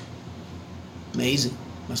 Wow. Amazing.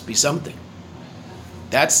 Must be something.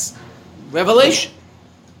 That's revelation.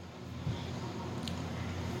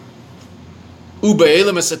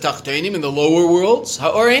 Ube'elim esatachtenim, in the lower worlds,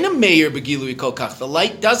 ha'oreina meir begilui kol kach. The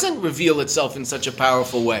light doesn't reveal itself in such a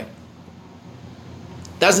powerful way.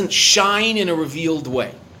 Doesn't shine in a revealed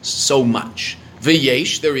way so much.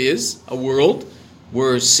 V'yesh, there is a world,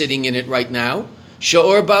 we're sitting in it right now,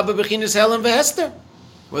 sha'or baba b'chinas helen v'hester,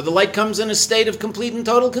 where the light comes in a state of complete and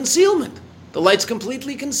total concealment. The light's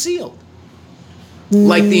completely concealed.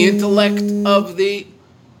 Like the intellect of the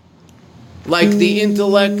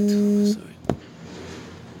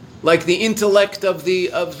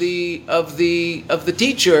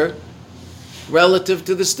teacher relative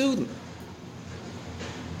to the student.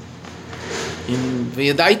 In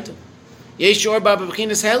V'yadaitu, yesh or baba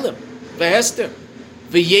b'chinas helim v'hester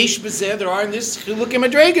v'yesh b'zeh. There are in this chilukim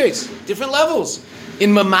madreges, different levels.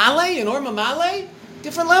 In mamale, in or mamale,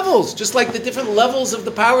 different levels, just like the different levels of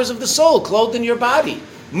the powers of the soul clothed in your body.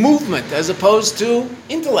 Movement as opposed to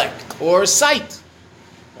intellect or sight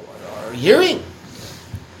or hearing.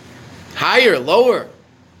 Higher, lower,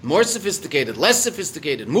 more sophisticated, less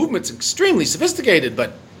sophisticated. Movement's extremely sophisticated,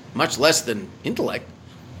 but much less than intellect.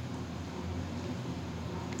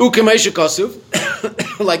 Ukemesha Kosuv,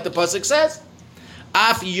 like the pasuk says,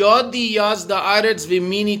 Af yodi yazda aretz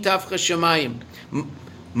v'mini tafcha shemayim.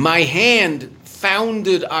 My hand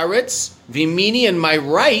founded aretz v'mini, and my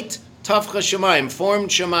right tafcha shemayim, formed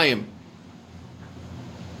shemayim.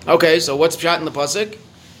 Okay, so what's pshat in the pasuk?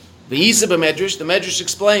 V'yisa b'medrash, the medrash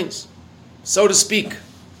explains, so to speak,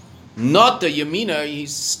 not the yamina, he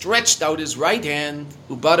stretched out his right hand,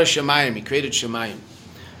 ubara shemayim, he created shemayim.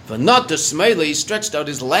 But not the Smeila, he stretched out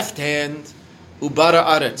his left hand, ubara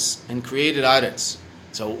aretz, and created aretz.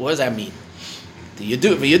 So what does that mean? The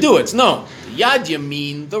Yaduitz? No. The Yad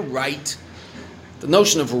Yamin, the right. The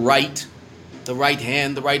notion of right, the right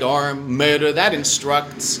hand, the right arm, murder, that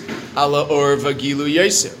instructs ala orva gilu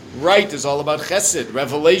yesir. Right is all about chesed,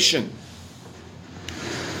 revelation.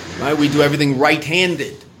 Right? We do everything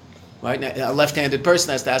right-handed. Right? A left-handed person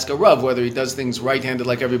has to ask a Rav whether he does things right-handed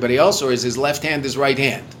like everybody else, or is his left hand his right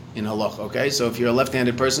hand in halach. Okay, so if you're a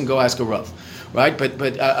left-handed person, go ask a Rav. Right?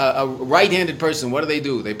 But a right-handed person, what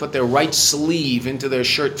do? They put their right sleeve into their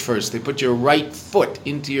shirt first. They put your right foot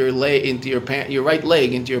into your leg, your right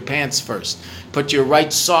leg into your pants first. Put your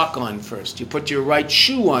right sock on first. You put your right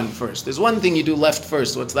shoe on first. There's one thing you do left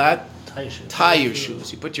first. What's that? Tie your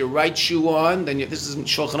shoes. You put your right shoe on, then this is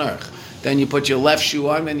Shulchan Aruch. Then you put your left shoe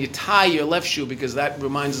on, then you tie your left shoe, because that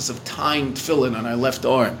reminds us of tying tefillin on our left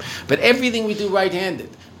arm. But everything we do right-handed,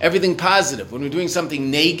 everything positive. When we're doing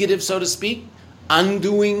something negative, so to speak,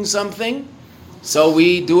 undoing something, so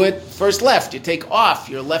we do it first left. You take off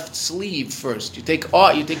your left sleeve first. You take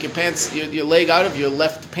your pants, your leg out of your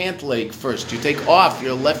left pant leg first. You take off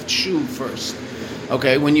your left shoe first.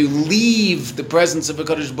 Okay, when you leave the presence of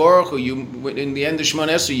HaKadosh Baruch Hu, in the end of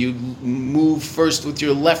Shemona Esrei, you move first with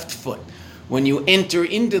your left foot. When you enter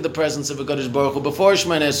into the presence of HaKadosh Baruch Hu before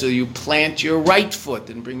Shemona Esrei, you plant your right foot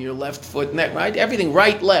and bring your left foot next. Right? Everything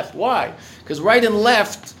right, left. Why? Because right and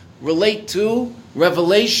left relate to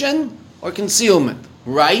revelation or concealment.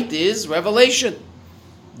 Right is revelation.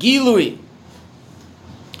 Gilui.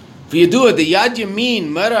 V'yadua, the Yad Yamin,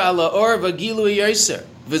 Mara ala or v'gilui yoser.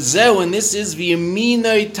 V'zeu, and this is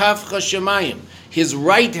v'yaminoi tafcha shemayim. His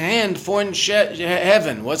right hand formed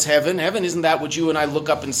heaven. What's heaven? Heaven isn't that what you and I look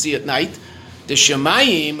up and see at night. The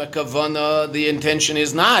shemayim, a kavana, the intention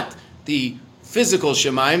is not the physical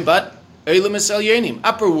shemayim, but eilim eselyenim,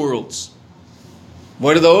 upper worlds.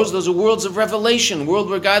 What are those? Those are worlds of revelation, worlds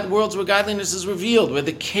where godliness is revealed, where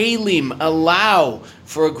the kalim allow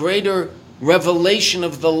for a greater revelation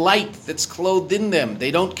of the light that's clothed in them.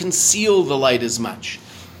 They don't conceal the light as much.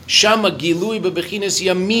 Shama gilui bebechinas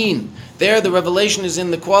yamin. There the revelation is in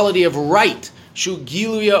the quality of right. Shu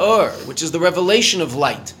gilu yaor, which is the revelation of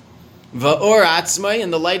light. Va'or atzmai,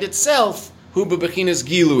 and the light itself, hu bebechinas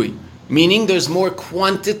gilui. Meaning there's more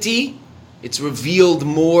quantity, it's revealed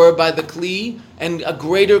more by the kli, and a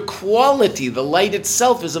greater quality. The light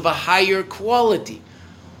itself is of a higher quality,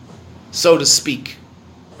 so to speak.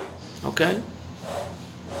 Okay?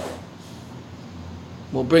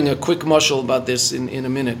 We'll bring a quick mashal about this in a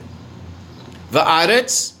minute.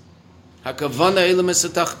 Va'aretz, hakavana elam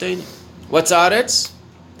esatachteni. What's aretz?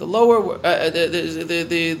 The lower,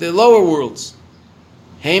 the lower worlds.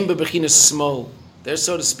 Heim bebechinas smol. They're,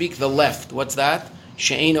 so to speak, the left. What's that?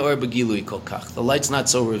 She'ena or begilui kol kach. The light's not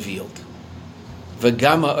so revealed.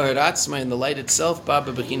 V'gama or atzma, and the light itself, ba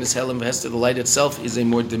bebechinas helam v'hester. The light itself is a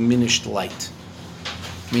more diminished light.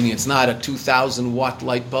 Meaning it's not a 2,000 watt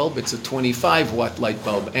light bulb, it's a 25 watt light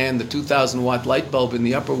bulb. And the 2,000 watt light bulb in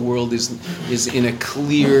the upper world is in a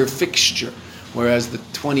clear fixture, whereas the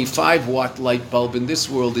 25 watt light bulb in this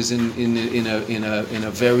world is in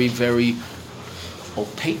a very, very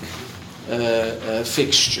opaque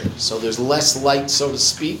fixture. So there's less light, so to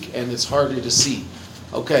speak, and it's harder to see.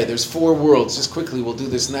 Okay, there's 4 worlds. Just quickly, we'll do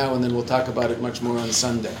this now, and then we'll talk about it much more on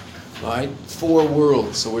Sunday. Right? 4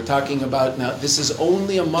 worlds. So we're talking about now. This is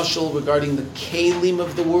only a mashal regarding the kalim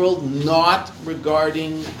of the world, not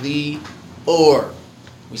regarding the or.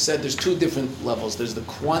 We said there's 2 different levels. There's the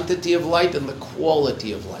quantity of light and the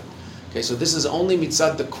quality of light. Okay, so this is only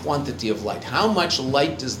mitzad the quantity of light. How much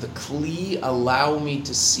light does the kli allow me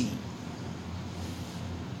to see?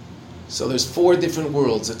 So there's 4 different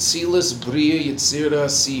worlds: Atzilus, Bria, Yetzira,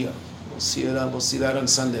 Asiya. We'll see that on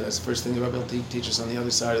Sunday. That's the first thing the Rebbe will teach us on the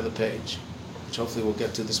other side of the page, which hopefully we'll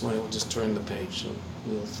get to this morning. We'll just turn the page, so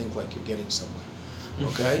we'll think like you're getting somewhere.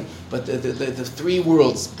 Okay? But the 3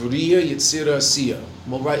 worlds, Bria, Yetzira, Asiya.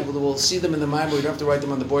 We'll see them in the Maimer. We don't have to write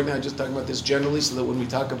them on the board now. I'm just talking about this generally, so that when we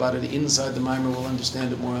talk about it inside the Maimer, we'll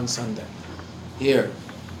understand it more on Sunday. Here,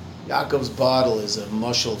 Yaakov's bottle is a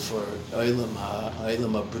mushal for Eilam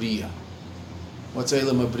HaBria. What's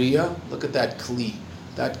Eilam HaBria? Look at that kli.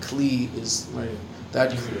 That kli is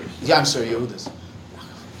that. Yeah, I'm sorry, Yehuda's.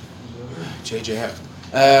 JJ Heft.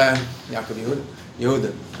 Yaakov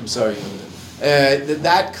Yehuda. I'm sorry, Yehuda.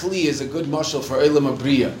 That kli is a good mashal for Eilam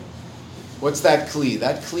HaBria. What's that kli?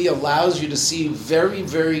 That kli allows you to see very,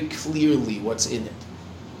 very clearly what's in it.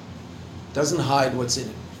 Doesn't hide what's in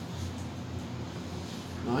it.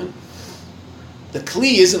 Right? The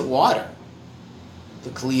kli isn't water. The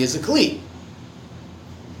kli is a kli.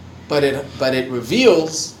 But it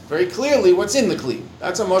reveals very clearly what's in the kli.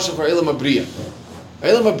 That's a mashal for Eilam HaBria.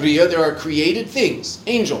 Eilam HaBria, there are created things,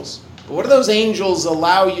 angels. But what do those angels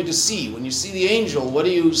allow you to see? When you see the angel, what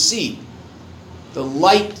do you see? The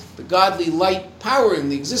light, the godly light powering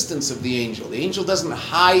the existence of the angel. The angel doesn't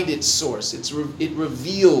hide its source. It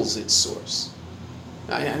reveals its source.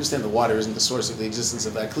 Now, I understand the water isn't the source of the existence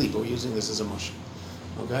of that kli, but we're using this as a mashal.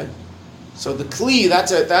 Okay? So the kli,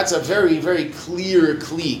 that's a very, very clear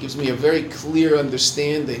kli. It gives me a very clear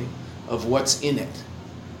understanding of what's in it.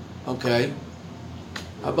 Okay?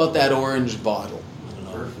 How about that orange bottle? I don't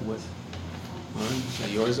know. Orange? Is that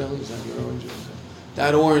yours, Ellie? Is that your orange? Okay.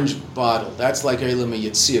 That orange bottle, that's like Eilam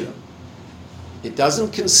HaYetzira. It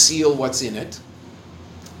doesn't conceal what's in it,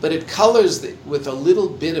 but it colors it with a little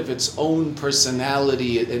bit of its own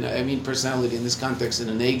personality, and I mean personality in this context in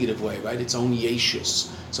a negative way, right? Its own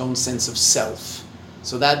yeshus, its own sense of self.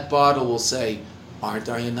 So that bottle will say, aren't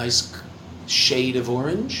I a nice shade of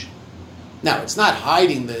orange? Now, it's not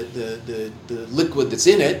hiding the liquid that's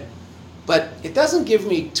in it, but it doesn't give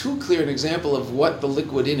me too clear an example of what the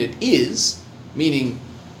liquid in it is, meaning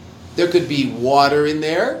there could be water in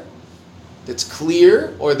there that's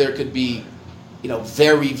clear, or there could be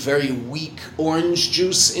very, very weak orange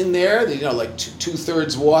juice in there, like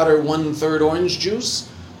 2/3 water, 1/3 orange juice,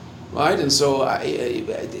 right? And so I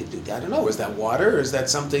don't know, is that water, or is that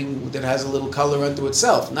something that has a little color unto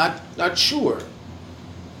itself? Not sure,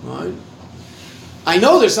 right? I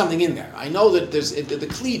know there's something in there. I know that the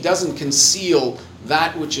kli doesn't conceal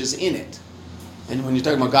that which is in it. And when you're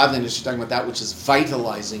talking about godliness, you're talking about that which is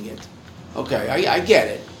vitalizing it. Okay, I get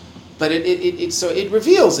it. But it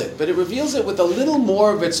reveals it, but it reveals it with a little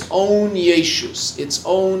more of its own yeshus, its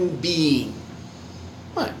own being.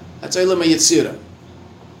 Right. That's Eilam HaYetzira.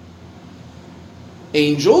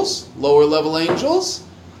 Angels, lower level angels,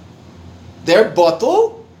 they're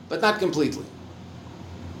bottle, but not completely.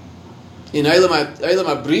 In Eilam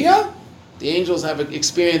HaBria, the angels have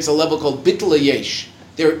experienced a level called bittul yesh.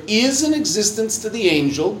 There is an existence to the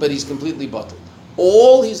angel, but he's completely bottled.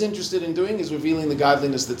 All he's interested in doing is revealing the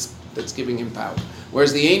godliness that's giving him power.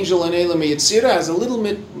 Whereas the angel in Eilam HaYetzira has a little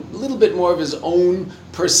bit more of his own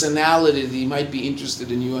personality that he might be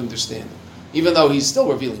interested in you understanding. Even though he's still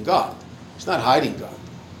revealing God. He's not hiding God.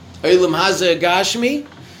 Eilam Haza Gashmi.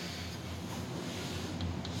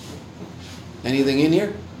 Anything in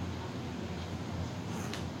here?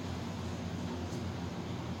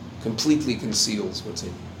 Completely conceals what's in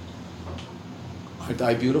you. Aren't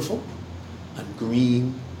I beautiful? I'm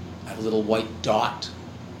green. I have a little white dot.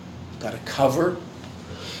 I've got a cover.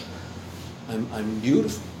 I'm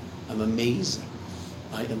beautiful. I'm amazing.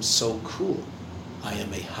 I am so cool. I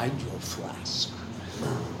am a hydro flask.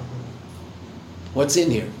 What's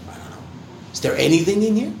in here? I don't know. Is there anything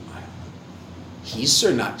in here? I don't know. He's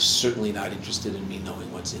certainly not interested in me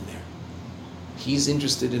knowing what's in there. He's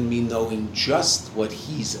interested in me knowing just what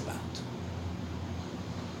he's about.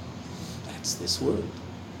 That's this world.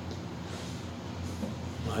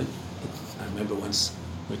 Right? I remember once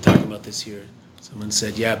we were talking about this here. Someone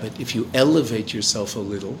said, yeah, but if you elevate yourself a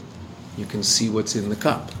little, you can see what's in the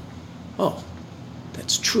cup. Oh,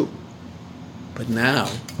 that's true. But now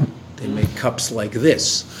they make cups like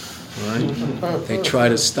this, right? They try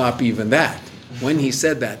to stop even that. When he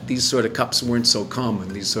said that, these sort of cups weren't so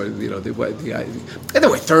common. These sort of, there were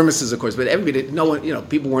thermoses, of course, but everybody, no one,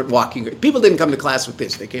 people weren't walking. People didn't come to class with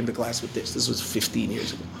this. They came to class with this. This was 15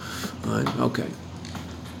 years ago. Right? Okay.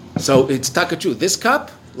 So it's takachu. This cup,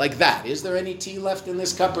 like that. Is there any tea left in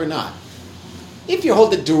this cup or not? If you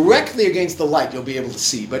hold it directly against the light, you'll be able to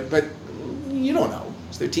see. But you don't know.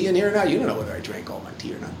 Is there tea in here or not? You don't know whether I drank all my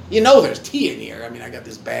tea or not. You know there's tea in here. I mean, I got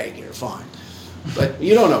this bag here, fine. But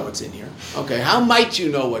you don't know what's in here. Okay, how might you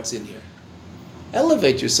know what's in here?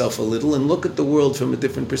 Elevate yourself a little and look at the world from a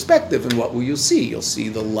different perspective, and what will you see? You'll see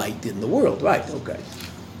the light in the world, right? Okay.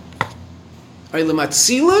 All right,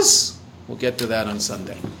 Lematzilas, we'll get to that on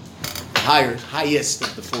Sunday. Highest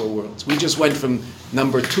of the four worlds. We just went from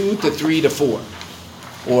number 2 to 3 to 4,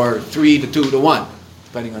 or 3 to 2 to 1,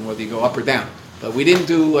 depending on whether you go up or down. But we didn't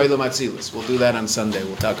do Olam Atzilas. We'll do that on Sunday.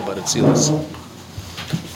 We'll talk about Atzilas.